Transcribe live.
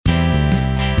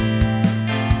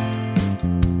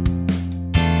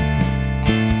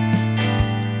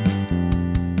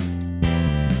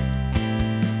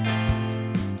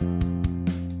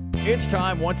It's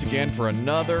time once again for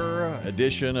another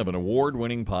edition of an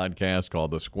award-winning podcast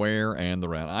called The Square and the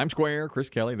Round. I'm Square, Chris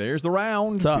Kelly. There's the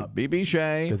Round. What's up? BB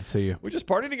Shea. Good to see you. We just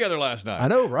partied together last night. I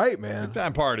know, right, man? Big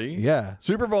time party. Yeah.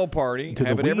 Super Bowl party. To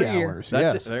Have the it every wee year. hours.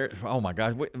 That's Yes. it. There, oh my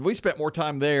gosh, we spent more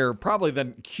time there probably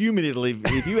than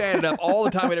cumulatively if you added up all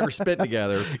the time we'd ever spent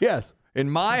together. Yes. In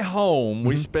my home,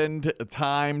 we spend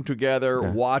time together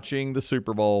watching the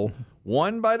Super Bowl,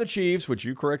 won by the Chiefs, which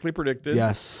you correctly predicted.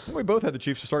 Yes. And we both had the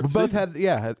Chiefs to start the We both season.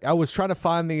 had, I was trying to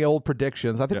find the old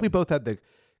predictions. I think we both had the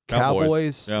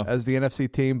Cowboys as the NFC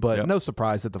team, but no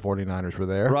surprise that the 49ers were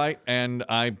there. Right, and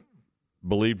I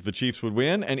believed the Chiefs would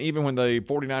win, and even when the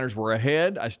 49ers were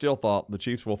ahead, I still thought the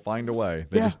Chiefs will find a way.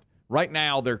 Right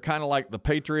now, they're kind of like the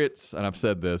Patriots, and I've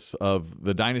said this, of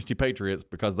the Dynasty Patriots,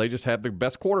 because they just have the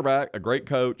best quarterback, a great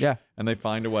coach, and they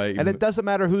find a way. And it doesn't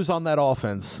matter who's on that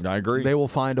offense. I agree. They will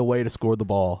find a way to score the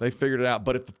ball. They figured it out.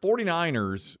 But if the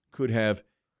 49ers could have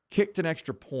kicked an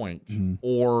extra point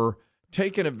or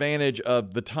taken advantage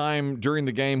of the time during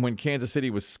the game when Kansas City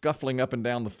was scuffling up and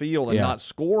down the field and not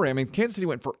scoring. I mean, Kansas City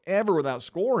went forever without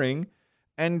scoring,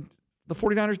 and the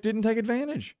 49ers didn't take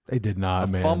advantage. They did not,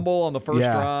 man. A fumble on the first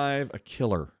drive, a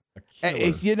killer.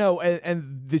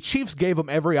 And the Chiefs gave them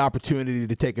every opportunity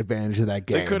to take advantage of that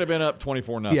game. They could have been up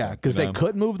 24-0. Yeah, because they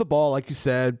couldn't move the ball, like you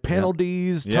said.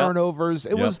 Penalties, turnovers.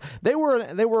 It was they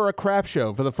were a crap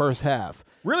show for the first half.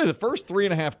 Really, the first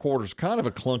 3.5 quarters, kind of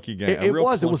a clunky game. It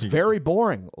was very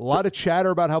boring. A lot of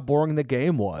chatter about how boring the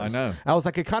game was. I know. I was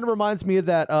like, it kind of reminds me of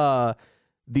that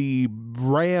the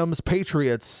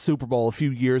Rams-Patriots Super Bowl a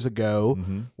few years ago,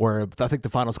 where I think the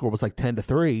final score was like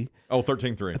 10-3. Oh,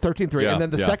 13-3. 13-3. Yeah, and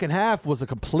then the second half was a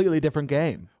completely different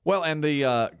game. Well, and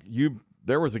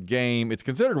there was a game, it's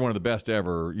considered one of the best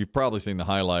ever. You've probably seen the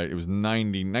highlight. It was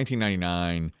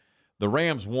 1999. The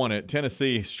Rams won it.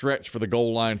 Tennessee stretched for the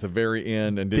goal line at the very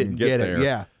end and didn't get there.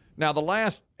 Yeah. Now, the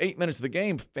last 8 minutes of the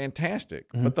game, fantastic.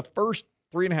 But the first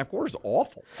 3.5 quarters,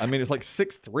 awful. I mean, it's like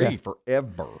 6-3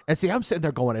 forever. And see, I'm sitting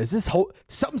there going,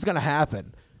 something's going to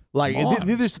happen. Like,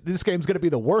 this game's going to be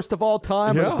the worst of all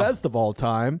time or the best of all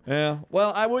time. Yeah.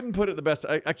 Well, I wouldn't put it the best.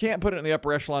 I can't put it in the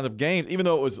upper echelon of games, even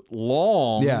though it was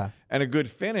long and a good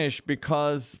finish,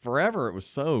 because forever it was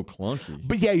so clunky.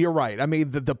 But yeah, you're right. I mean,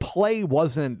 the play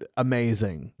wasn't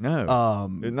amazing. No.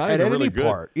 Not at even any really good.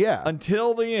 part. Yeah.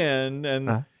 Until the end.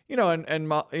 And,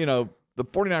 the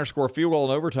 49ers score a field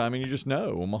goal in overtime, and you just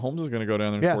know Mahomes is going to go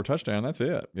down there and score a touchdown. That's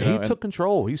it. He took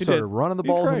control. He started running the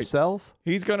ball himself.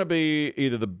 He's going to be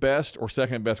either the best or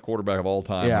second best quarterback of all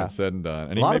time when it's said and done.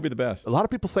 And he may be the best. A lot of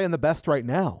people saying the best right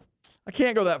now. I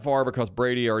can't go that far because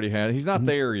Brady already had. He's not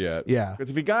there yet. Yeah.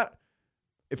 Because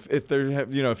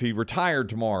if he retired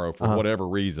tomorrow for whatever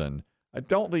reason, I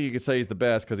don't think you could say he's the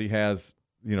best because he has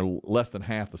less than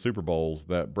half the Super Bowls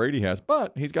that Brady has,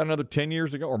 but he's got another 10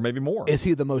 years to go, or maybe more. Is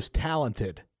he the most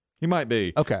talented? He might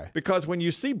be. Okay. Because when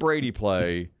you see Brady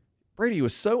play, Brady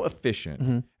was so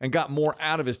efficient and got more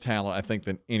out of his talent, I think,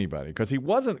 than anybody. Because he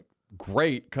wasn't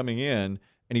great coming in,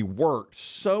 and he worked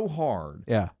so hard.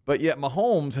 Yeah. But yet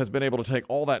Mahomes has been able to take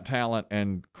all that talent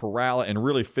and corral it and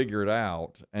really figure it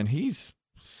out, and he's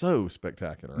so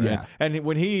spectacular. Yeah. And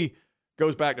when he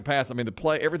goes back to pass, I mean, the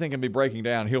play, everything can be breaking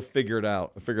down. He'll figure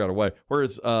out a way.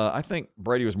 Whereas I think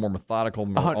Brady was more methodical,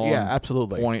 more on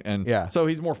absolutely. point, and so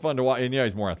he's more fun to watch. And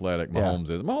he's more athletic. Mahomes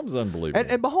is. Mahomes is unbelievable.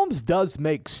 And Mahomes does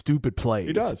make stupid plays.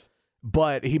 He does.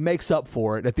 But he makes up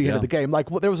for it at the end of the game. Like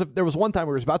there was one time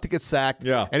where he was about to get sacked,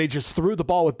 and he just threw the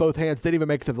ball with both hands, didn't even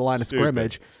make it to the line of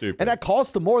scrimmage, and that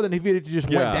cost him more than if he just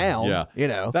went down.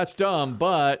 Yeah, that's dumb,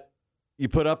 but you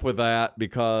put up with that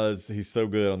because he's so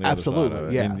good on the other side of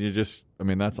it. Yeah.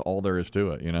 And that's all there is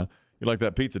to it, You like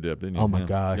that pizza dip, didn't you? Oh, my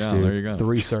gosh, dude. There you go.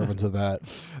 3 servings of that.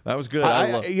 That was good.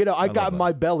 I got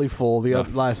my belly full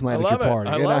last night at your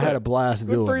party, and I had a blast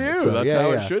doing it. Good for you. So, that's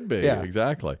how it should be. Yeah.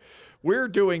 Exactly. We're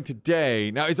doing today.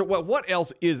 Now, what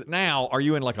else is now? Are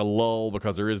you in like a lull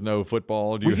because there is no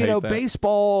football? Do you hate that?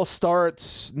 Baseball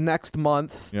starts next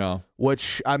month,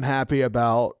 which I'm happy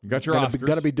about. You got your Oscars.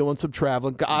 Going to be doing some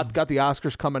traveling. Got the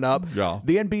Oscars coming up. Yeah.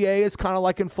 The NBA is kind of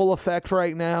like in full effect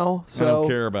right now. So I don't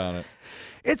care about it.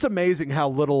 It's amazing how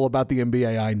little about the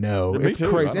NBA I know. Me it's too,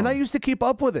 crazy. And I used to keep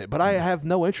up with it, but I have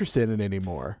no interest in it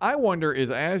anymore. I wonder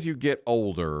as you get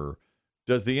older,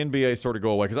 does the NBA sort of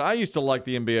go away? Because I used to like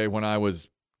the NBA when I was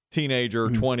teenager,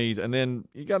 20s, and then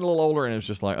you got a little older, and it's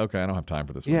just like, okay, I don't have time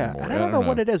for this anymore. And I don't know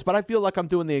what it is, but I feel like I'm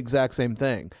doing the exact same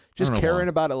thing. Just caring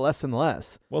about it less and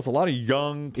less. Well, it's a lot of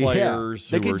young players.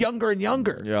 They get younger and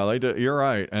younger. Yeah, they do. You're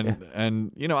right.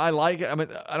 And I like it. I mean,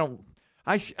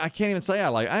 I can't even say I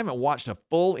like it. I haven't watched a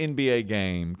full NBA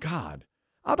game. God,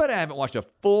 I bet I haven't watched a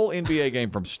full NBA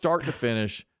game from start to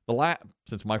finish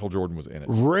since Michael Jordan was in it.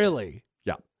 Really?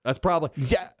 Yeah. That's probably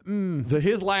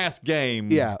his last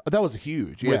game. Yeah, that was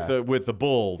huge. Yeah. With the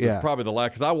Bulls. It's probably the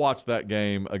last, because I watched that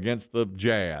game against the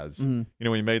Jazz. You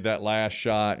know, when he made that last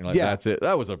shot, and that's it.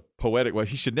 That was a poetic way.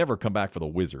 He should never come back for the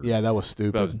Wizards. Yeah, that was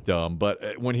stupid. That was dumb.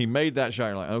 But when he made that shot,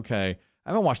 you're like, okay. I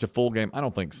haven't watched a full game, I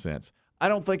don't think, since. I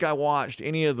don't think I watched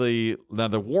any of the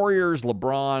Warriors,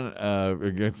 LeBron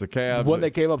against the Cavs. When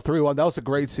they came up 3-1, that was a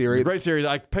great series. It was a great series.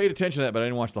 I paid attention to that, but I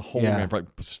didn't watch the whole game. From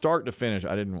start to finish,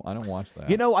 I don't watch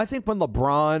that. You know, I think when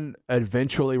LeBron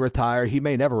eventually retired, he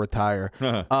may never retire.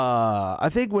 I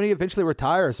think when he eventually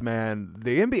retires, man,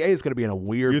 the NBA is going to be in a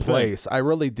weird place. I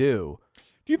really do.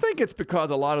 Do you think it's because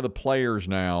a lot of the players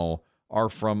now are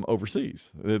from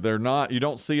overseas? They're not. You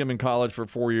don't see them in college for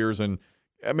 4 years, and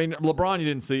I mean, LeBron you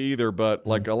didn't see either, but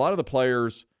like a lot of the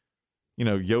players, you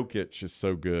know, Jokic is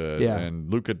so good,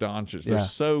 and Luka Doncic, they're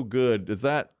so good. Does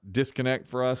that disconnect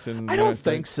for us? I don't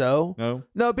think so.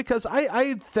 No, because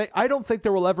I don't think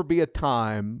there will ever be a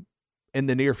time in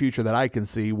the near future that I can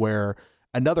see where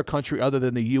another country other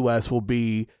than the U.S. will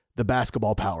be the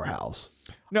basketball powerhouse.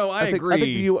 No, I agree. I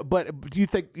think but do you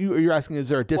think you're asking? Is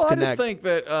there a disconnect? Well, I just think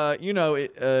that you know,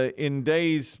 in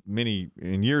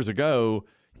years ago,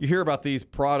 you hear about these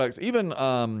products, even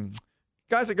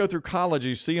guys that go through college,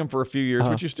 you see them for a few years,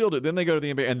 but you still do. Then they go to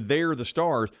the NBA, and they're the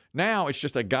stars. Now it's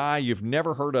just a guy you've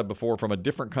never heard of before from a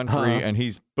different country, and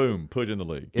he's, boom, put in the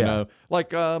league. You know,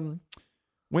 like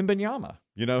Wembanyama.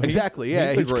 You know, exactly.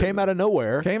 He came out of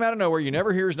nowhere. You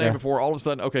never hear his name before. All of a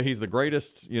sudden, okay, he's the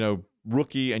greatest, you know,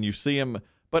 rookie, and you see him.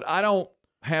 But I don't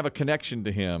have a connection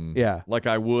to him like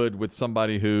I would with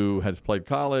somebody who has played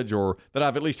college or that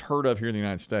I've at least heard of here in the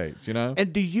United States, you know?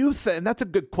 And do you think, and that's a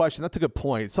good question, that's a good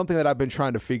point, something that I've been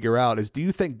trying to figure out is, do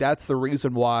you think that's the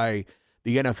reason why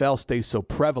the NFL stays so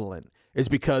prevalent, is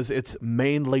because it's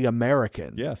mainly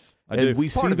American? Yes, I do. And we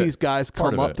see these guys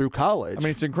come up through college. I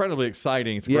mean, it's incredibly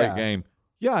exciting. It's a great game.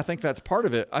 Yeah, I think that's part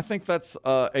of it. I think that's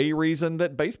a reason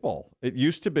that baseball, it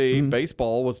used to be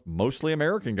baseball was mostly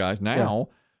American guys. Now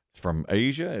it's from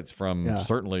Asia. It's from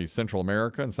certainly Central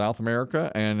America and South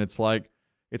America, and it's like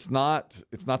it's not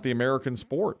the American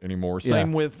sport anymore.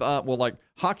 Same with like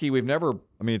hockey. We've never.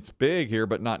 I mean, it's big here,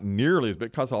 but not nearly as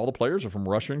big because all the players are from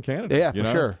Russia and Canada. Yeah,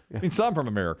 for sure. I mean, some from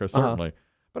America certainly,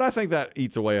 but I think that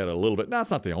eats away at it a little bit. Now, it's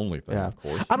not the only thing, of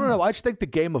course. I don't know. I just think the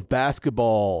game of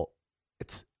basketball,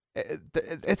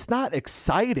 it's not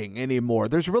exciting anymore.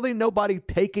 There's really nobody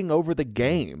taking over the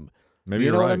game. Maybe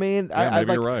you know right. what I mean? Yeah,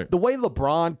 maybe you're right. The way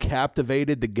LeBron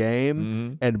captivated the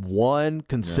game and won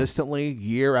consistently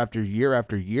year after year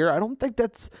after year,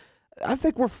 I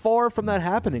think we're far from that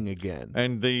happening again.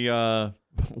 And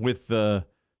with the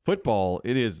football,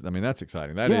 it is. I mean, that's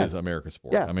exciting. That is America's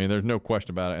sport. Yeah. I mean, there's no question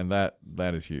about it, and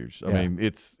that is huge. I mean,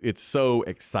 it's so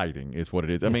exciting, is what it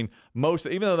is. I mean,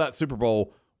 even though that Super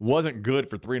Bowl wasn't good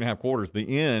for 3.5 quarters,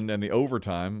 the end and the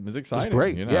overtime is exciting. It's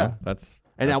great. You know?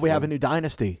 And now we have a new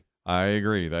dynasty. I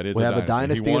agree. That is we have a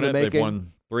dynasty in the making. They've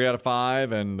won 3 out of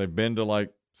 5, and they've been to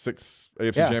like 6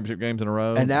 AFC Championship games in a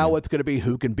row. And now it's going to be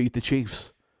who can beat the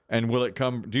Chiefs. And will it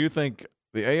come? Do you think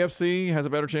the AFC has a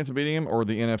better chance of beating him, or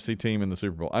the NFC team in the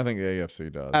Super Bowl? I think the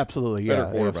AFC does. Absolutely, better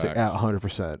quarterbacks.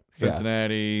 100%.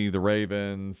 Cincinnati, the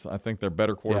Ravens. I think they're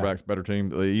better quarterbacks, better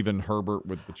team. Even Herbert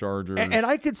with the Chargers. And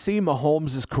I could see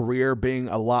Mahomes' career being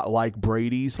a lot like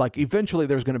Brady's. Like, eventually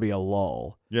there's going to be a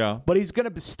lull. Yeah. But he's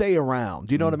going to stay around.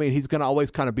 Do you know what I mean? He's going to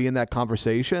always kind of be in that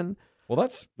conversation. Well,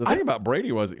 that's the thing about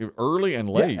Brady was early and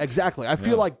late. Yeah, exactly. I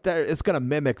feel like it's going to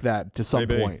mimic that to some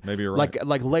point. Maybe you're right.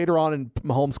 Like later on in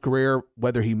Mahomes' career,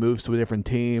 whether he moves to a different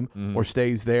team or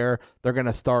stays there, they're going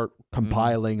to start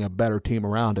compiling a better team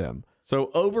around him.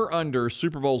 So over under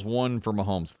Super Bowls won for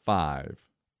Mahomes 5.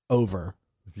 Over.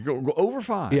 You go over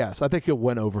 5. Yes, I think he'll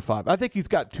win over 5. I think he's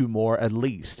got 2 more at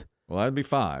least. Well, that'd be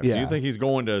 5. Yeah. So you think he's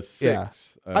going to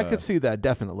 6? Yeah. I could see that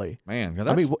definitely. Man,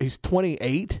 I mean, he's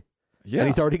 28. Yeah. And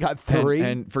he's already got 3.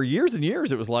 And for years and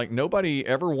years, it was like nobody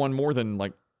ever won more than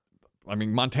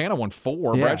Montana won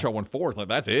 4. Yeah. Bradshaw won 4. It's like,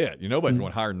 that's it. Nobody's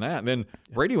going higher than that. And then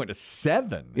Brady went to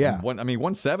 7. Yeah.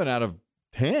 Won 7 out of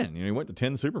 10. He went to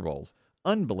 10 Super Bowls.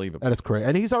 Unbelievable. That is correct.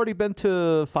 And he's already been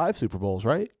to 5 Super Bowls,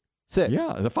 right? 6.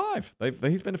 Yeah, the 5.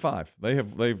 He's been to 5.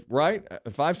 They've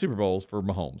 5 Super Bowls for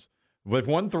Mahomes. They've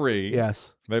won 3.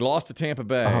 Yes. They lost to Tampa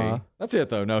Bay. That's it,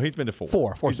 though. No, he's been to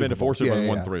 4. 4 He's been to 4 Super Bowls and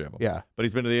won 3 of them. Yeah. But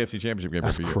he's been to the AFC Championship game.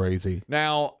 That's crazy.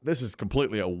 Now, this is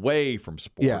completely away from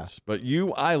sports. But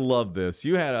I love this.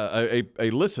 You had a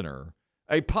listener,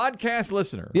 a podcast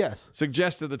listener. Yes.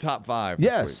 Suggested the top 5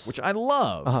 this week, which I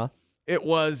love. It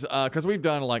was because we've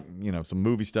done some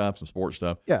movie stuff, some sports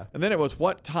stuff. Yeah. And then it was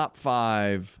what top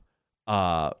 5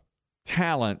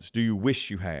 talents do you wish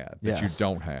you had that you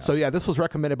don't have? So, this was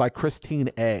recommended by Christine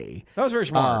A. That was very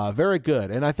smart. Very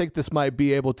good. And I think this might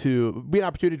be able to be an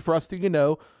opportunity for us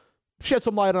to, shed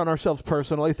some light on ourselves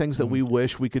personally, things that we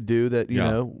wish we could do that,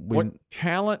 what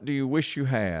talent do you wish you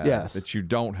had that you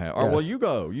don't have? Or, well, you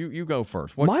go. You go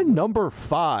first. My number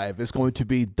 5 is going to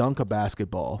be dunk a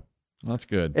basketball. That's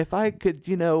good. If I could,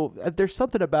 there's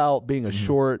something about being a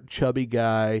short, chubby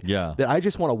guy that I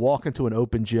just want to walk into an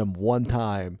open gym one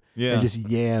time and just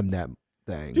yam that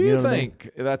thing. Do you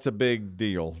think that's a big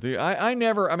deal?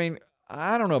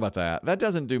 I don't know about that. That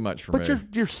doesn't do much for me. But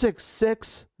you're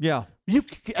 6'6". Yeah. You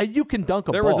can dunk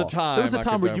a ball. There was a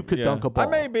time where you could dunk a ball. I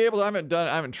may be able to.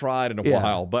 I haven't tried in a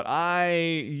while, but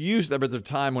there was a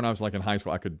time when I was like in high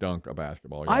school I could dunk a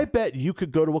basketball. I bet you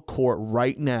could go to a court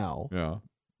right now. Yeah.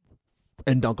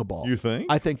 And dunk a ball. You think?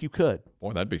 I think you could.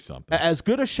 Boy, that'd be something. As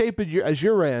good a shape as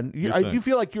you're in, do you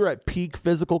feel like you're at peak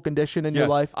physical condition in your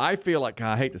life? I feel like,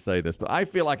 I hate to say this, but I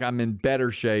feel like I'm in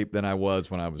better shape than I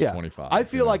was when I was 25. I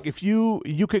feel like if you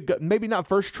could go, maybe not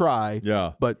first try,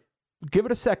 but give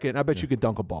it a second. I bet you could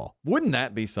dunk a ball. Wouldn't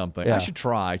that be something? I should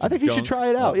try. I think you should try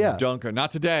it out. Dunk.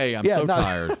 Not today. I'm so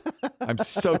tired. I'm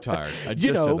so tired.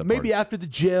 I maybe after the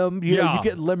gym, you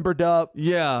get limbered up.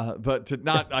 Yeah, but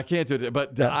I can't do it.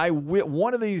 But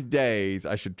one of these days,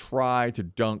 I should try to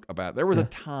dunk about. There was a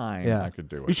time I could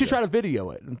do it. You should try to video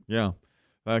it. Yeah.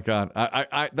 Oh God,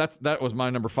 that was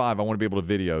my number 5. I want to be able to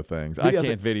video things. I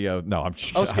can't video. No, I'm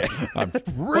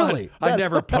really. I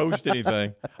never post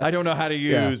anything. I don't know how to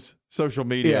use social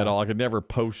media at all. I could never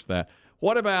post that.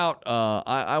 What about?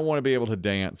 I want to be able to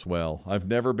dance well. I've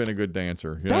never been a good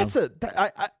dancer.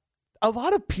 A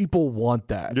lot of people want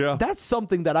that. Yeah. That's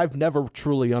something that I've never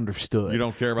truly understood. You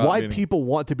don't care about why people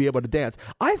want to be able to dance.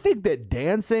 I think that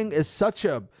dancing is such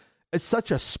a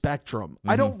spectrum.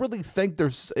 I don't really think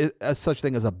there's such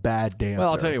thing as a bad dancer.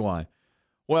 Well, I'll tell you why.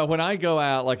 Well, when I go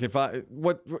out, like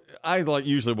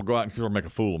usually will go out and sort of make a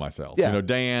fool of myself.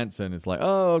 Dance, and it's like,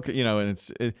 oh, okay,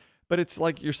 and but it's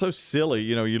like you're so silly,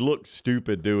 you look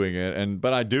stupid doing it,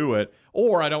 but I do it,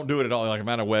 or I don't do it at all. Like if I'm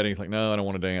at a wedding, it's like, no, I don't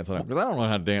want to dance, because I don't know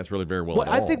how to dance really very well at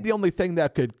all. I think the only thing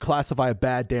that could classify a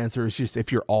bad dancer is just if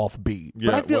you're offbeat.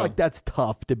 But I feel like that's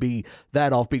tough to be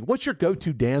that offbeat. What's your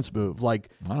go-to dance move? Like,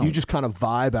 you just kind of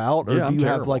vibe out, or do you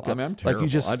have like a, I'm terrible. Like you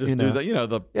just I just do that,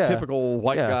 the typical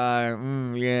white guy.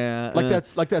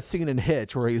 Like that scene in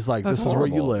Hitch where he's like, "This is where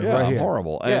you live, right here." I'm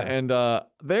horrible. And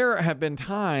there have been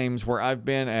times where I've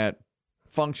been at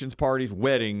functions, parties,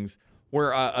 weddings,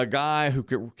 where a guy who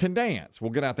can dance will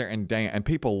get out there and dance, and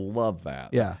people love that.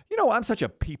 Yeah. I'm such a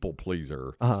people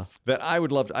pleaser that I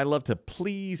love to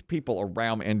please people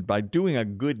around me, and by doing a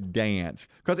good dance,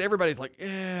 because everybody's like,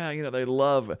 they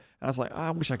love, and I was like, I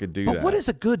wish I could do that. But what is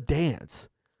a good dance?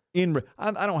 I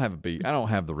don't have a beat. I don't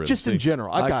have the rhythm. Just in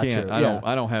general, I got can't, you.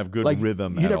 I don't have good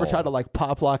rhythm. You never try to like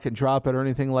pop lock and drop it or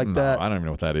anything like that. I don't even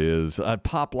know what that is. I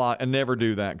pop lock and never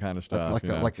do that kind of stuff.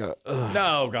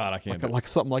 No, God, I can't. Like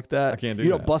something like that. I can't do. You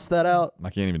don't bust that out. I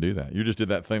can't even do that. You just did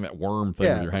that worm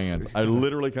thing with your hands. I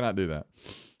literally cannot do that.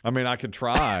 I mean, I could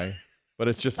try. But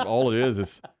it's just all it is.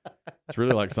 It's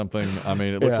really like something. I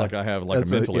mean, it looks like I have like a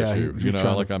mental issue.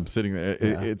 Like I'm sitting there.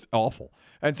 It's awful.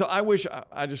 And so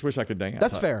I just wish I could dance.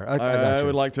 That's fair. I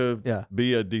would like to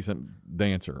be a decent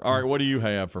dancer. All right, what do you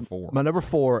have for 4? My number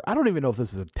 4. I don't even know if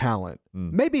this is a talent.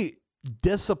 Maybe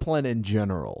discipline in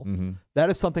general.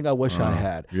 That is something I wish I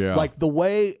had. Yeah. Like the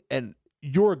way and.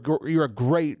 You're a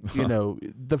great,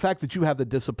 the fact that you have the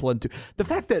discipline the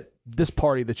fact that this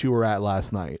party that you were at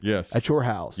last night, at your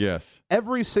house,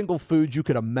 every single food you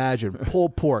could imagine,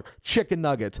 pulled pork, chicken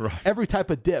nuggets, every type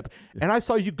of dip, and I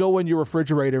saw you go in your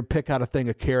refrigerator and pick out a thing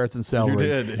of carrots and celery,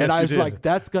 you did. And I was like,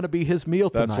 that's going to be his meal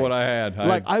tonight. That's what I had.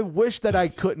 I wish that I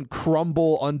couldn't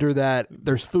crumble under that.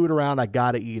 There's food around, I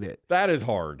got to eat it. That is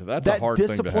hard. That's a hard thing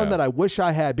to have. That discipline that I wish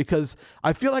I had, because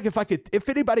I feel like if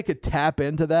anybody could tap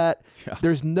into that,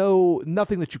 there's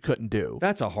nothing that you couldn't do.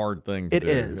 That's a hard thing to do. It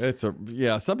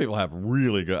is. Some people have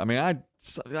really good. I mean,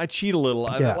 I cheat a little.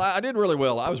 I did really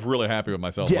well. I was really happy with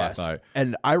myself last night.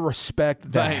 And I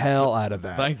respect the hell out of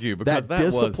that. Thank you. Because that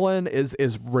discipline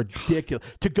is ridiculous.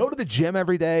 To go to the gym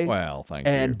every day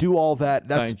and do all that,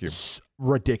 that's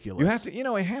ridiculous. You have to,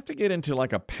 you have to get into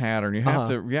like a pattern. You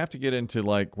have to get into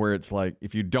like where it's like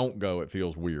if you don't go, it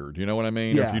feels weird. You know what I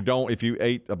mean? Yeah. If you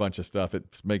ate a bunch of stuff,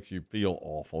 it makes you feel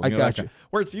awful. I got you.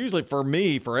 Where it's usually for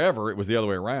me forever, it was the other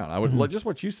way around. I would like just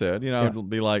what you said. It'd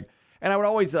be like, and I would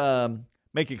always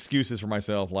make excuses for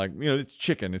myself, like it's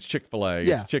chicken, it's Chick-fil-A,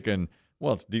 it's chicken.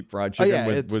 Well, it's deep fried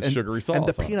chicken with sugary sauce. And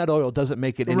the peanut oil doesn't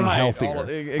make it any healthier.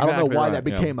 Exactly I don't know why that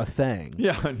became a thing.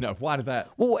 Yeah, no, why did that?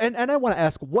 Well, and I want to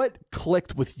ask, what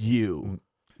clicked with you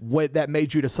what that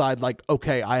made you decide, like,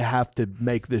 okay, I have to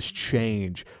make this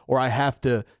change, or I have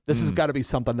to, this has got to be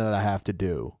something that I have to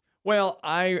do? Well,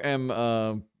 I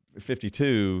am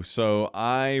 52, so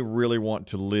I really want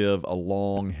to live a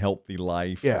long, healthy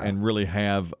life and really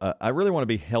have, I really want to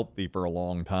be healthy for a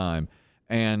long time.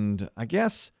 And I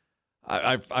guess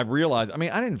I realized, I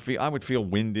mean, I would feel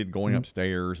winded going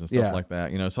upstairs and stuff like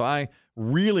that, so I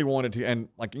really wanted to, and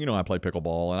like, I play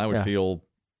pickleball, and I would feel,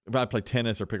 if I play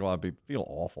tennis or pickleball, I'd feel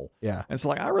awful. Yeah. And so,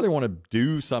 like, I really want to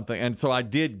do something. And so I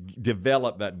did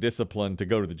develop that discipline to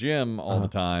go to the gym all the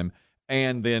time.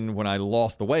 And then when I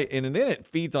lost the weight, and then it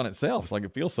feeds on itself. It's like,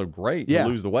 it feels so great to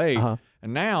lose the weight.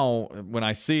 And now when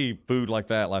I see food like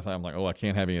that, last night I'm like, oh, I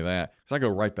can't have any of that, because I go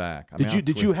right back.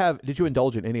 Did you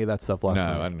indulge in any of that stuff last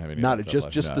night? No, I didn't have any. Not of that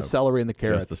stuff just the celery and the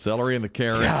carrots. Just the celery and the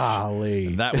carrots. Golly,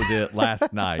 and that was it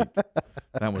last night.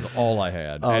 That was all I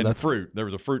had. And fruit. There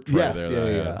was a fruit tray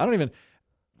there. I don't even.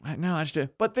 No, I just do.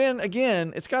 But then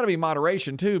again, it's got to be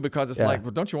moderation too, because it's like, well,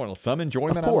 don't you want some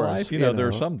enjoyment out of life?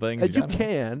 There's some things you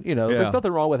can. There's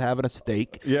nothing wrong with having a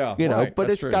steak. Yeah, but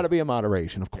it's got to be in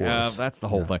moderation, of course. Yeah, that's the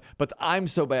whole thing. But I'm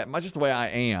so bad. Just the way I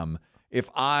am.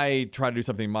 If I try to do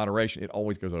something in moderation, it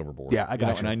always goes overboard. Yeah, I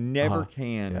got you. And I never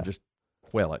can just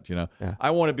quell it.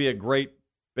 I want to be a great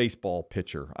baseball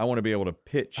pitcher. I want to be able to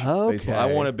pitch baseball. I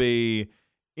want to be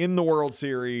in the World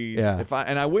Series. Yeah.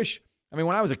 I wish. I mean,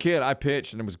 when I was a kid, I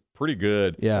pitched, and it was pretty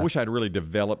good. Yeah. I wish I'd really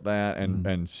developed that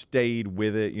and stayed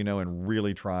with it, and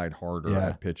really tried harder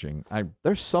at pitching.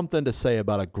 There's something to say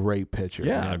about a great pitcher.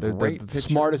 Yeah, they're the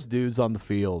smartest dudes on the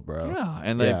field, bro. Yeah,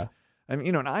 and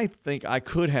and I think I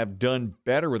could have done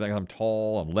better with that. I'm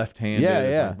tall, I'm left-handed.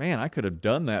 Yeah. Like, man, I could have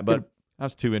done that, but I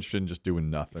was too interested in just doing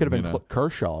nothing. Could have been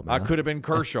Kershaw, man. I could have been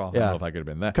Kershaw. I don't know if I could have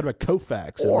been that. Could have been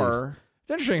Koufax. Or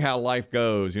it's interesting how life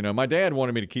goes. My dad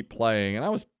wanted me to keep playing, and I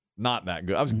was not that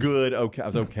good. I was good. Okay, I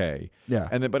was okay. Yeah.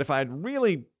 And then, but if I had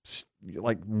really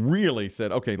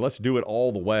said, okay, let's do it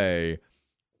all the way,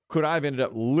 could I have ended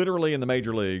up literally in the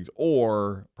major leagues,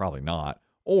 or probably not?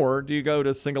 Or do you go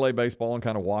to single A baseball and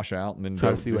kind of wash out and then try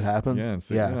to see what happens? Yeah, and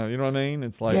see, you know what I mean?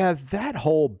 It's like, that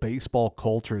whole baseball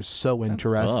culture is so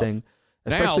interesting.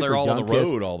 Now they're all on the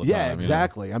road all the time. Yeah,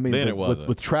 exactly. I mean, then it wasn't.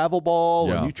 With travel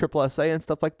ball and USSSA and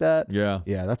stuff like that. Yeah,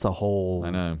 that's a whole.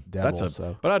 I know.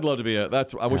 Devil, but I'd love to be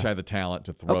I wish I had the talent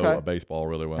to throw a baseball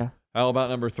really well. Yeah. How about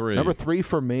number 3? Number 3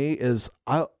 for me is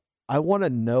I want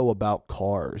to know about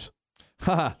cars.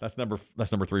 That's number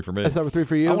 3 for me. That's number 3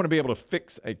 for you. I want to be able to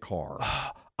fix a car.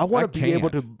 I want to be able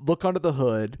to look under the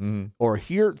hood or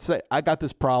say I got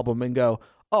this problem and go,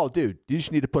 oh, dude, you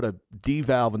just need to put a D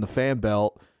valve in the fan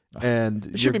belt. And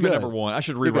it should be number 1. I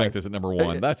should re-rank this at number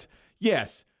 1.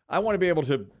 Yes. I want to be able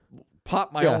to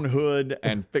pop my own hood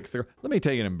and fix the. Let me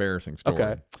tell you an embarrassing story.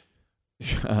 Okay.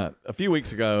 A few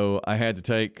weeks ago, I had to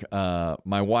take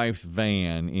my wife's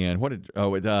van in.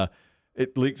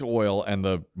 It leaks oil, and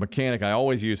the mechanic I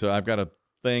always use. So I've got a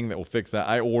thing that will fix that.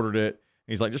 I ordered it.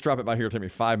 He's like, just drop it by here. It'll take me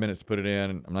 5 minutes to put it in.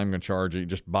 And I'm not even going to charge you.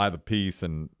 Just buy the piece,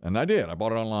 and I did. I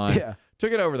bought it online. Yeah.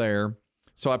 Took it over there.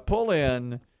 So I pull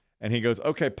in. And he goes,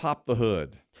 okay, pop the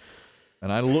hood.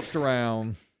 And I looked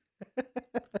around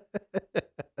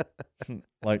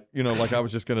like I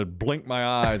was just going to blink my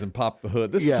eyes and pop the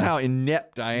hood. This is how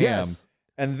inept I am. Yes.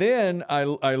 And then I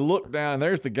look down, and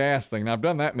there's the gas thing. Now, I've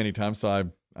done that many times, so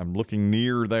I'm looking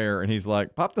near there. And he's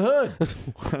like, pop the hood.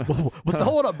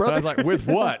 Hold up, brother. And I was like, with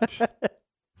what?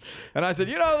 And I said,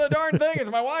 the darn thing is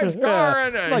my wife's car.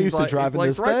 And I'm not used to driving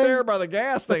this thing. It's right there by the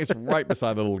gas thing. It's right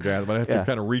beside the little gas, but I have to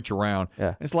kind of reach around.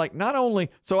 Yeah. It's like, not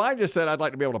only, so I just said I'd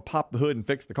like to be able to pop the hood and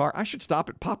fix the car. I should stop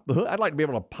it, pop the hood. I'd like to be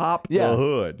able to pop the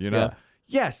hood, Yeah.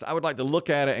 Yes, I would like to look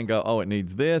at it and go, oh, it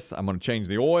needs this. I'm going to change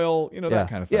the oil, that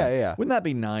kind of thing. Yeah. Wouldn't that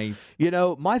be nice?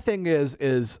 My thing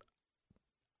is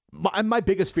my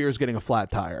biggest fear is getting a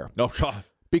flat tire. Oh, God.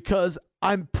 Because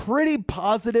I'm pretty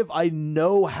positive I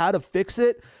know how to fix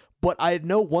it, but I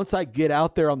know once I get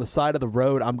out there on the side of the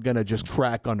road, I'm going to just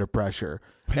crack under pressure,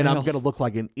 and I'm going to look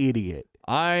like an idiot.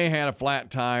 I had a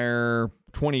flat tire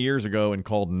 20 years ago and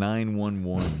called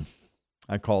 911.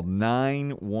 I called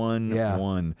 911. Yeah.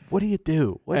 What do you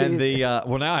do? Now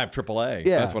I have AAA.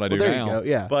 Yeah. That's what I do there now. You go.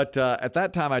 Yeah. But at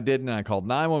that time I didn't, and I called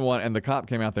 911, and the cop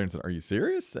came out there and said, are you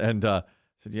serious? And I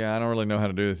said, yeah, I don't really know how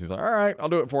to do this. He's like, all right, I'll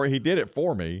do it for you. He did it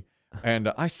for me.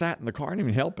 And I sat in the car. I didn't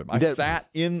even help him. I sat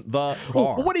in the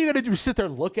car. Well, what are you going to do? Sit there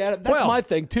and look at it? That's my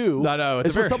thing, too. No.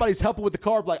 It's when somebody's helping with the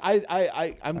car. Like, I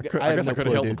guess I could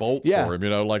have held the bolts for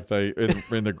him, like they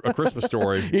in A Christmas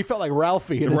Story. He felt like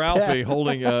Ralphie. Ralphie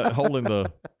holding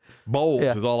the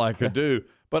bolts is all I could do.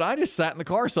 But I just sat in the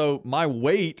car. So my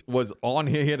weight was on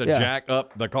him. He had to jack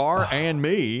up the car and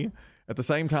me. at the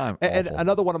same time. And awful.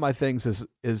 another one of my things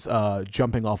is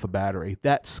jumping off a battery.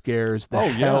 That scares the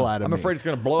hell out of me. I'm afraid it's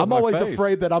going to blow up I'm my always face.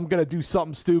 afraid that I'm going to do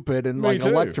something stupid and Me too.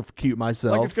 electrocute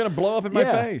myself. Like it's going to blow up in my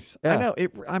face. Yeah. I know.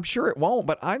 I'm sure it won't,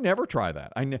 but I never try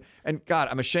that. And God,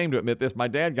 I'm ashamed to admit this. My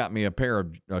dad got me a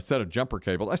set of jumper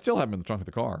cables. I still have them in the trunk of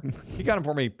the car. He got them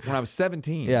for me when I was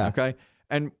 17. Yeah. Okay.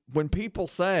 And when people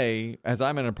say, as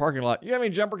I'm in a parking lot, you have any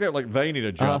jumper cables? Like they need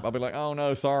a jump. I'll be like, oh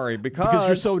no, sorry, because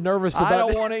you're so nervous about I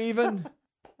don't want to even.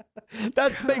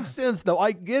 That makes sense, though.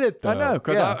 I get it, though. I know,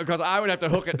 because I would have to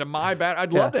hook it to my battery.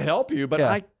 I'd love to help you,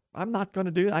 but I'm not going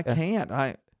to do it. I can't.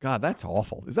 God, that's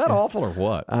awful. Is that awful or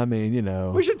what? I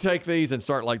mean, we should take these and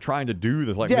start like trying to do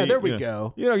this. Like, there we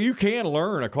go. You can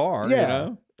learn a car. Yeah.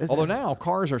 Although now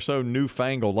cars are so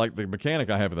newfangled. Like the mechanic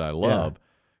I have that I love.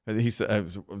 He said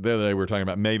the other day we were talking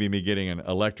about maybe me getting an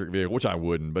electric vehicle, which I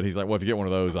wouldn't. But he's like, well, if you get one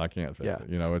of those, I can't fix it.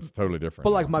 It's totally different.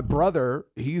 But like my brother,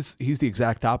 he's the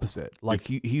exact opposite. Like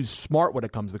he's smart when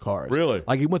it comes to cars. Really?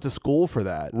 Like he went to school for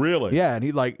that. Really? Yeah. And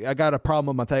he I got a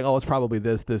problem with my thing. Oh, it's probably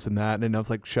this, and that. And I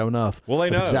was like, show enough. Well, they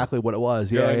know That's exactly what it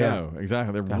was. Yeah, they know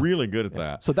exactly. They're really good at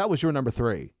that. So that was your number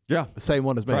 3. Yeah, the same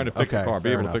one as me. Trying to fix a car, be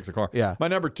able to fix a car. Yeah. My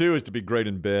number 2 is to be great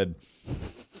in bed.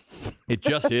 It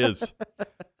just is.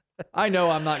 I know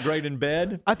I'm not great in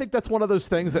bed. I think that's one of those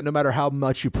things that no matter how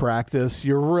much you practice,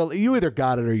 you either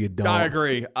got it or you don't. I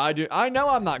agree. I do. I know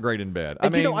I'm not great in bed.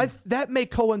 And that may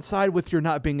coincide with your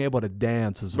not being able to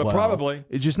dance as well. But probably.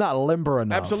 It's just not limber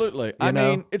enough. Absolutely. I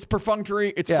mean, it's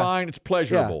perfunctory. It's fine. It's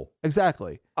pleasurable. Yeah,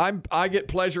 exactly. I get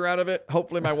pleasure out of it.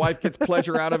 Hopefully my wife gets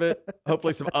pleasure out of it.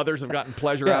 Hopefully some others have gotten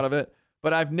pleasure out of it.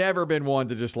 But I've never been one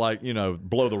to just blow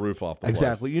the roof off the place.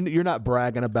 Exactly. You're not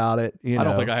bragging about it. I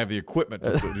don't think I have the equipment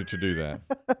to do that.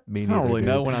 Me I don't really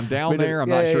know when I'm down there. I'm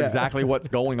not sure exactly what's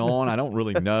going on. I don't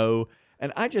really know.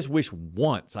 And I just wish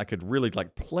once I could really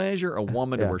pleasure a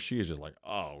woman to where she is just like,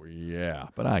 oh yeah,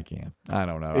 but I can't. I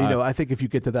don't know. I think if you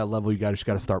get to that level, you just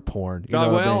got to start porn. I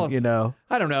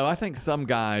don't know. I think some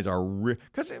guys are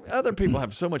because other people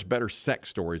have so much better sex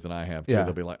stories than I have too.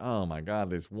 They'll be like, oh my God,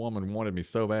 this woman wanted me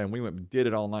so bad, and we went and did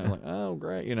it all night. I'm like, oh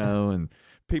great, and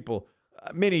people.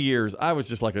 Many years, I was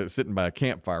just sitting by a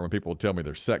campfire when people would tell me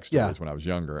their sex stories when I was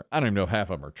younger. I don't even know if half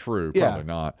of them are true. Probably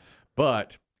not.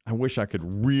 But I wish I could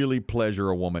really pleasure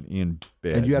a woman in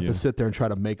bed. And you have to sit there and try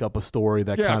to make up a story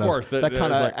that kind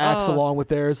of acts along with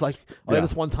theirs. Like,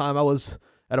 this one time I was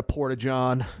at a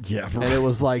porta-john. Yeah. Right. And it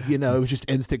was it was just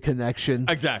instant connection.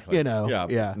 Exactly.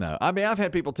 Yeah. No. I mean, I've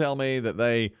had people tell me that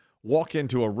they walk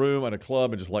into a room at a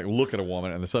club and just look at a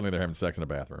woman and then suddenly they're having sex in a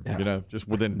bathroom, just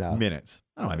within minutes.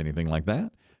 I don't have anything like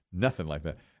that. Nothing like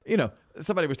that.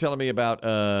 Somebody was telling me about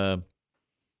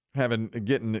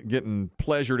getting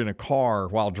pleasured in a car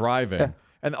while driving. Yeah.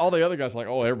 And all the other guys are like,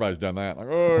 oh, everybody's done that. Like,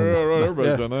 oh, yeah, right,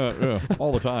 everybody's done that. Yeah,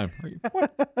 all the time.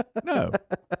 What?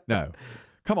 No.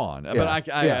 Come on. Yeah. But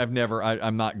I've never,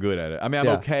 I'm not good at it. I mean, I'm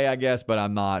okay, I guess, but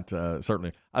I'm not,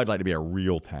 certainly, I'd like to be a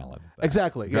real talent.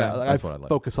 Exactly. Yeah. That's what I'd like.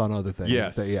 Focus on other things.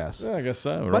 Yes. Yes. Yeah, I guess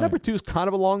so. My number 2 is kind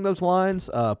of along those lines,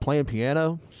 playing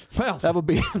piano. Well, that would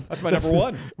be. That's my number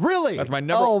 1. Really? That's my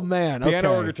number. Oh, man.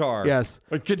 Piano or guitar. Yes.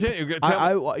 Continue.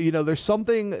 There's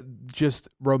something just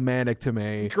romantic to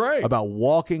me about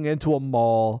walking into a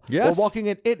mall. Yes. Or walking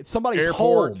in somebody's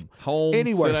home,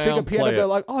 anywhere, singing piano. They're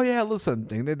like, oh, yeah, listen.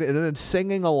 And then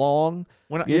singing along.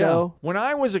 When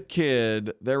I was a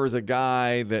kid, there was a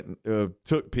guy that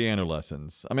took piano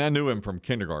lessons. I mean, I knew him from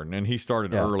kindergarten, and he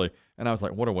started early. And I was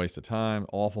like, what a waste of time.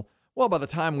 Awful. Well, by the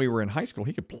time we were in high school,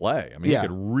 he could play. I mean, he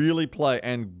could really play,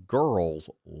 and girls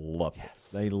love it.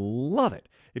 They love it.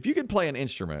 If you could play an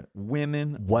instrument,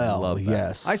 women love that.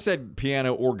 Yes. I said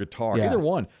piano or guitar, either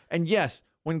one. And yes,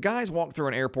 when guys walk through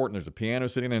an airport and there's a piano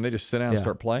sitting there and they just sit down and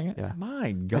start playing it,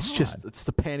 my God. It's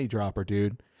the panty dropper,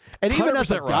 dude. And even as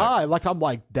a guy, I'm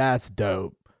like, that's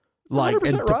dope. And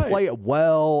to play it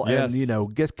well and,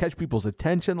 catch people's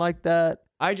attention like that.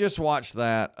 I just watched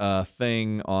that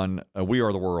thing on We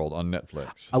Are the World on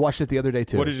Netflix. I watched it the other day,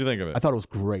 too. What did you think of it? I thought it was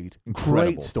great.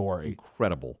 Incredible. Great story.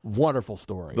 Incredible. Wonderful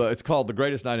story. It's called The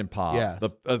Greatest Night in Pop. Yeah.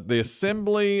 The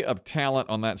assembly of talent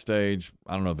on that stage,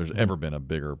 I don't know if there's ever been a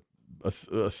bigger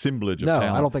assemblage of talent.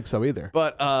 No, I don't think so either.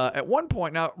 But at one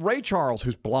point, now Ray Charles,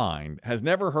 who's blind, has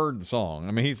never heard the song.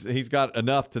 I mean, he's got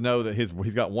enough to know that he's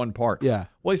got one part. Yeah.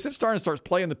 Well, he sits down and starts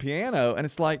playing the piano, and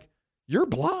it's like, you're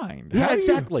blind. Yeah,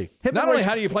 exactly. Not only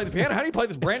how do you play the piano, how do you play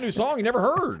this brand new song you never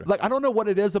heard? I don't know what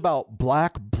it is about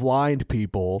black blind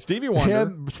people. Stevie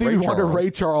Wonder, Ray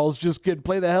Charles just can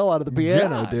play the hell out of the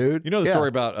piano, dude. You know the story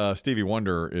about Stevie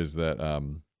Wonder is that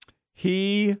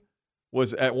he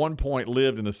was at one point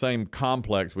lived in the same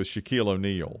complex with Shaquille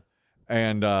O'Neal.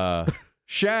 And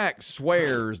Shaq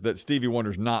swears that Stevie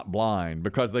Wonder's not blind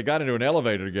because they got into an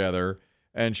elevator together,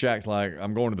 and Shaq's like,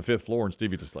 I'm going to the 5th floor, and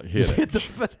Stevie just like hit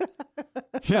it.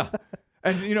 Yeah.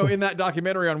 And, in that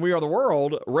documentary on We Are the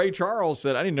World, Ray Charles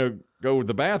said, I didn't go to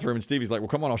the bathroom. And Stevie's like, well,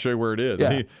 come on, I'll show you where it is.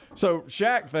 Yeah. So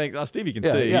Shaq thinks, Stevie can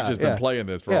see. He's just been playing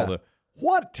this for all the...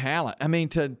 What talent. I mean,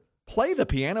 to play the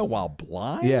piano while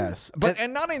blind? Yes.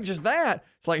 And not even just that.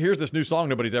 It's like, here's this new song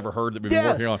nobody's ever heard that we've been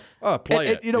working on. Oh, play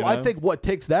it. I think what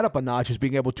takes that up a notch is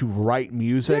being able to write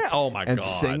music and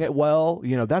sing it well.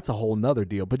 That's a whole nother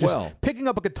deal. But just picking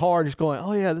up a guitar and just going,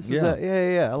 oh, yeah, this is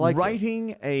I like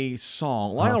writing a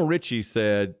song. Lionel Richie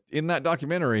said in that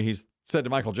documentary, he said to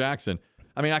Michael Jackson,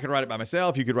 I mean, I could write it by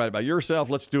myself. You could write it by yourself.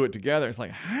 Let's do it together. It's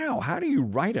like, how? How do you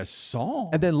write a song?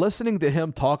 And then listening to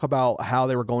him talk about how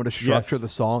they were going to structure the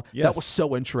song, that was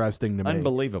so interesting to me.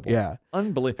 Unbelievable. Yeah.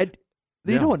 Unbelievable. And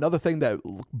another thing that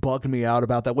bugged me out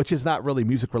about that, which is not really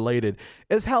music related,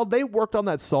 is how they worked on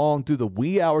that song through the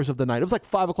wee hours of the night. It was like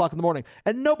 5 o'clock in the morning,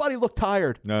 and nobody looked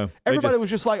tired. No. Everybody was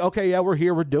just like, okay, yeah, we're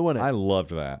here, we're doing it. I loved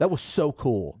that. That was so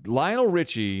cool. Lionel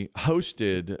Richie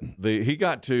hosted he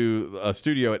got to a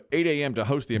studio at 8 a.m. to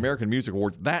host the American Music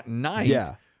Awards that night.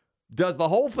 Yeah. Does the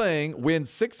whole thing, wins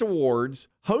 6 awards,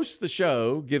 hosts the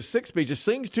show, gives 6 speeches,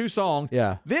 sings 2 songs,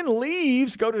 then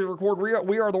leaves, go to record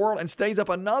We Are the World, and stays up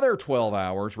another 12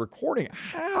 hours recording.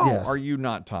 How are you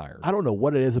not tired? I don't know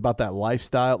what it is about that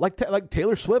lifestyle. Like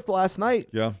Taylor Swift last night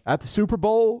at the Super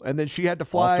Bowl, and then she had to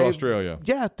fly off to Australia.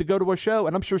 Yeah, to go to a show,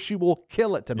 and I'm sure she will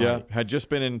kill it tonight. Yeah, had just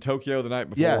been in Tokyo the night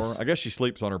before. Yes. I guess she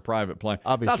sleeps on her private plane.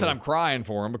 Obviously. Not that I'm crying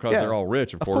for them because they're all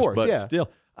rich, of course, but still.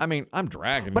 I mean, I'm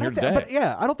dragging here today.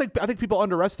 But I think people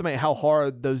underestimate how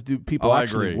hard those people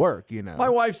actually work. My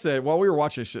wife said while we were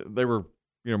watching, they were,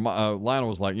 Lionel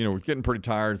was like, we're getting pretty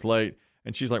tired. It's late.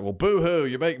 And she's like, well, boo-hoo,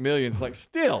 you make millions. Like,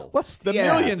 still, the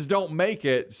millions don't make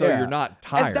it, so you're not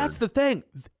tired. And that's the thing.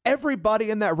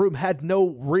 Everybody in that room had no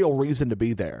real reason to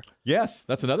be there. Yes,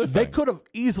 that's another thing. They could have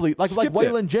easily, like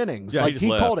Waylon Jennings, he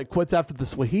called it quits after the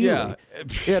Swahili. Yeah.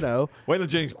 Waylon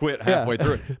Jennings quit halfway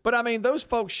through it. But, I mean, those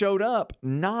folks showed up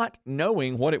not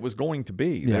knowing what it was going to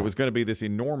be. That it was going to be this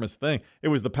enormous thing. It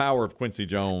was the power of Quincy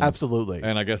Jones. Absolutely.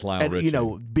 And I guess Lionel Richie.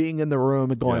 Being in the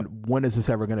room and going, when is this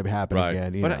ever going to happen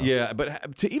again? But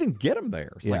to even get them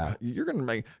there, it's like you're going to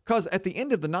make, because at the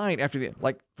end of the night,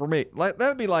 for me, that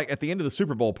would be like at the end of the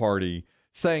Super Bowl party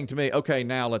saying to me, okay,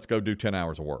 now let's go do 10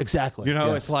 hours of work. Exactly.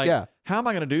 It's like, how am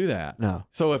I going to do that? No.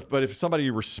 So if somebody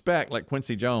you respect, like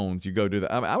Quincy Jones, you go do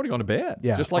that, I would have gone to bed.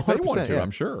 Yeah. Just like they wanted to,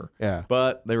 I'm sure. Yeah.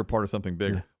 But they were part of something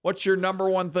bigger. Yeah. What's your number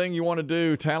one thing you want to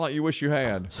do, talent you wish you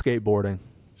had? Skateboarding.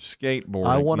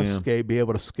 I want to be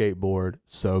able to skateboard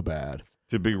so bad.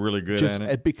 To be really good at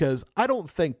it? Because I don't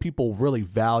think people really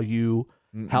value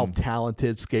how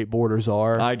talented skateboarders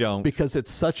are. I don't. Because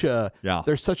it's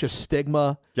there's such a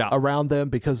stigma around them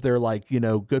because they're like,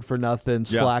 good for nothing,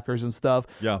 slackers and stuff.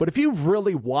 Yeah. But if you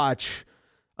really watch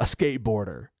a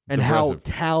skateboarder and how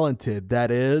talented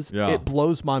that is, it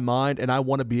blows my mind, and I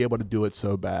want to be able to do it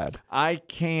so bad. I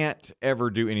can't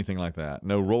ever do anything like that.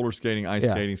 No roller skating, ice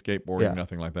skating, skateboarding,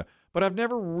 nothing like that. But I've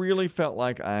never really felt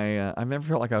like I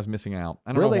was missing out.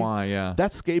 I don't know why. Yeah,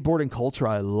 that skateboarding culture,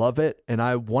 I love it, and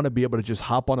I want to be able to just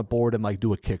hop on a board and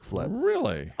do a kickflip.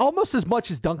 Really? Almost as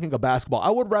much as dunking a basketball. I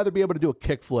would rather be able to do a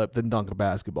kickflip than dunk a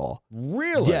basketball.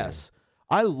 Really? Yes.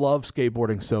 I love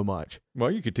skateboarding so much. Well,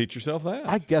 you could teach yourself that.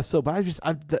 I guess so, but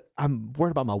I'm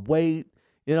worried about my weight.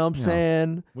 You know what I'm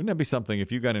saying? Wouldn't that be something if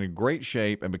you got in great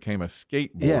shape and became a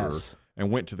skateboarder and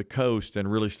went to the coast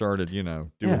and really started, doing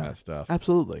that stuff?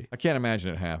 Absolutely. I can't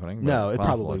imagine it happening. No, it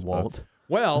probably won't.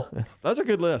 Well, that's a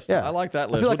good list. I like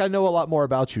that list. I feel like I know a lot more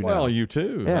about you now. Well, you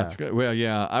too. Yeah. That's good. Well,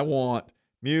 I want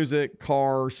music,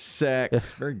 cars,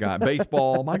 sex,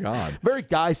 baseball. My God, very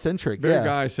guy-centric. Very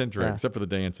guy-centric, except for the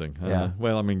dancing.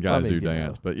 Well, I mean, guys do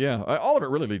dance, but all of it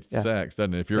really leads to sex,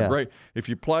 doesn't it? If you're if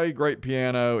you play great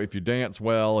piano, if you dance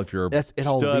well, if you're a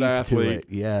stud athlete,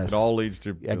 it all leads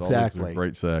to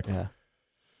great sex. Yeah.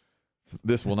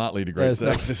 This will not lead to great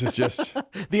sex. This is just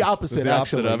the opposite. The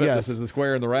opposite actually, of it. Yes. This is the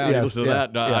square and the round. You listen to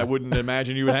that. I wouldn't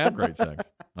imagine you would have great sex.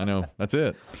 I know. That's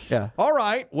it. Yeah. All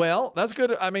right. Well, that's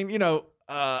good. I mean,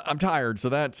 I'm tired, so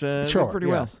that's pretty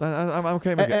well. I'm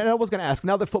okay with it. And I was going to ask,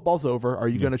 now that football's over, are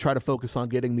you going to try to focus on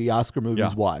getting the Oscar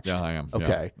movies watched? Yeah, I am.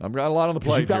 Okay. I've got a lot on the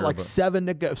plate. You've got 7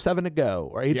 to go,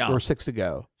 or 8 or 6 to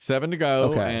go. 7 to go.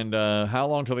 Okay. And how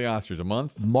long till the Oscars? A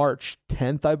month? March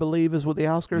 10th, I believe, is what the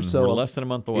Oscars. So we're less than a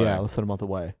month away. Yeah, less than a month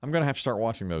away. I'm going to have to start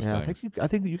watching those things. I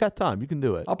think you got time. You can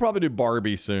do it. I'll probably do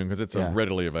Barbie soon because it's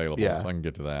readily available, so I can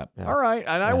get to that. Yeah. All right,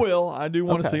 and I will. I do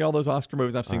want to see all those Oscar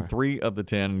movies. I've seen 3 of the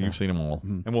 10, and you've seen them all.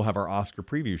 And we'll have our Oscar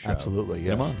preview show. Absolutely,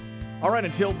 yes. Come on. All right,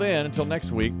 until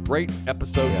next week, great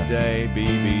episode today.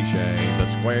 BB Shea, the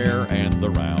square and the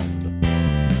round.